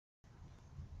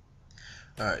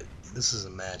Alright, this is a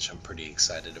match I'm pretty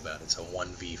excited about. It's a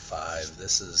 1v5.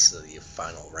 This is the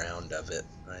final round of it.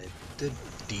 I did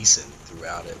decent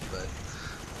throughout it, but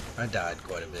I died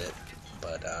quite a bit.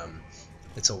 But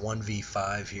it's a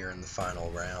 1v5 here in the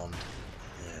final round,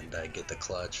 and I get the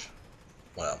clutch.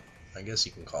 Well, I guess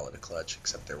you can call it a clutch,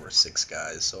 except there were 6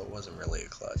 guys, so it wasn't really a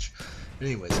clutch.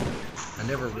 Anyways, I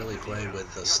never really play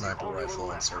with a sniper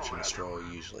rifle and search and destroy.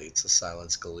 Usually it's a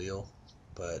silenced Galil,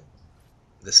 but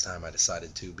this time I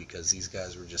decided to because these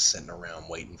guys were just sitting around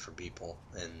waiting for people,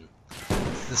 and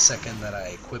the second that I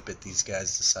equip it, these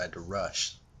guys decide to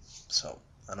rush. So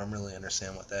I don't really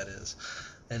understand what that is.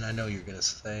 And I know you're gonna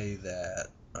say that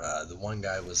the one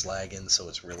guy was lagging, so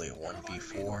it's really a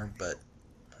 1v4, but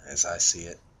as I see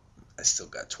it, I still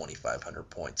got 2,500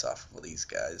 points off of these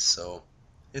guys, so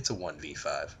it's a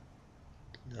 1v5.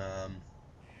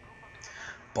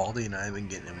 Baldy and I have been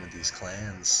getting in with these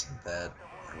clans that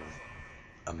are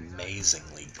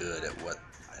amazingly good at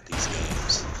these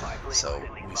games. So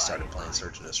we started playing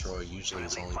Search and Destroy. Usually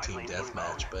it's only team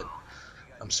deathmatch, but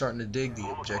I'm starting to dig the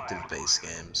objective-based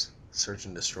games. Search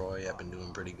and Destroy, I've been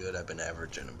doing pretty good. I've been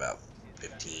averaging about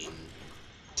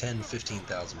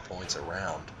 15,000 points a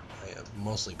round,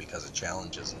 mostly because of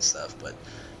challenges and stuff, but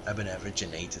I've been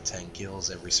averaging 8 to 10 kills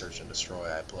every Search and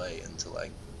Destroy I play until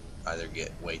I either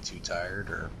get way too tired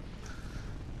or,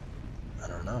 I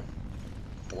don't know,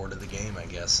 bored of the game, I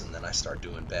guess, and then I start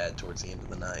doing bad towards the end of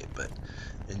the night. But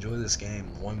enjoy this game.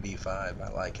 1v5, I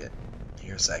like it.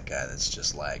 Here's that guy that's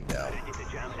just lagged out.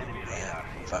 Man,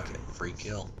 fuck it, free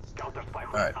kill.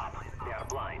 Alright. They are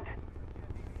blind.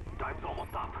 Time's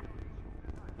almost up.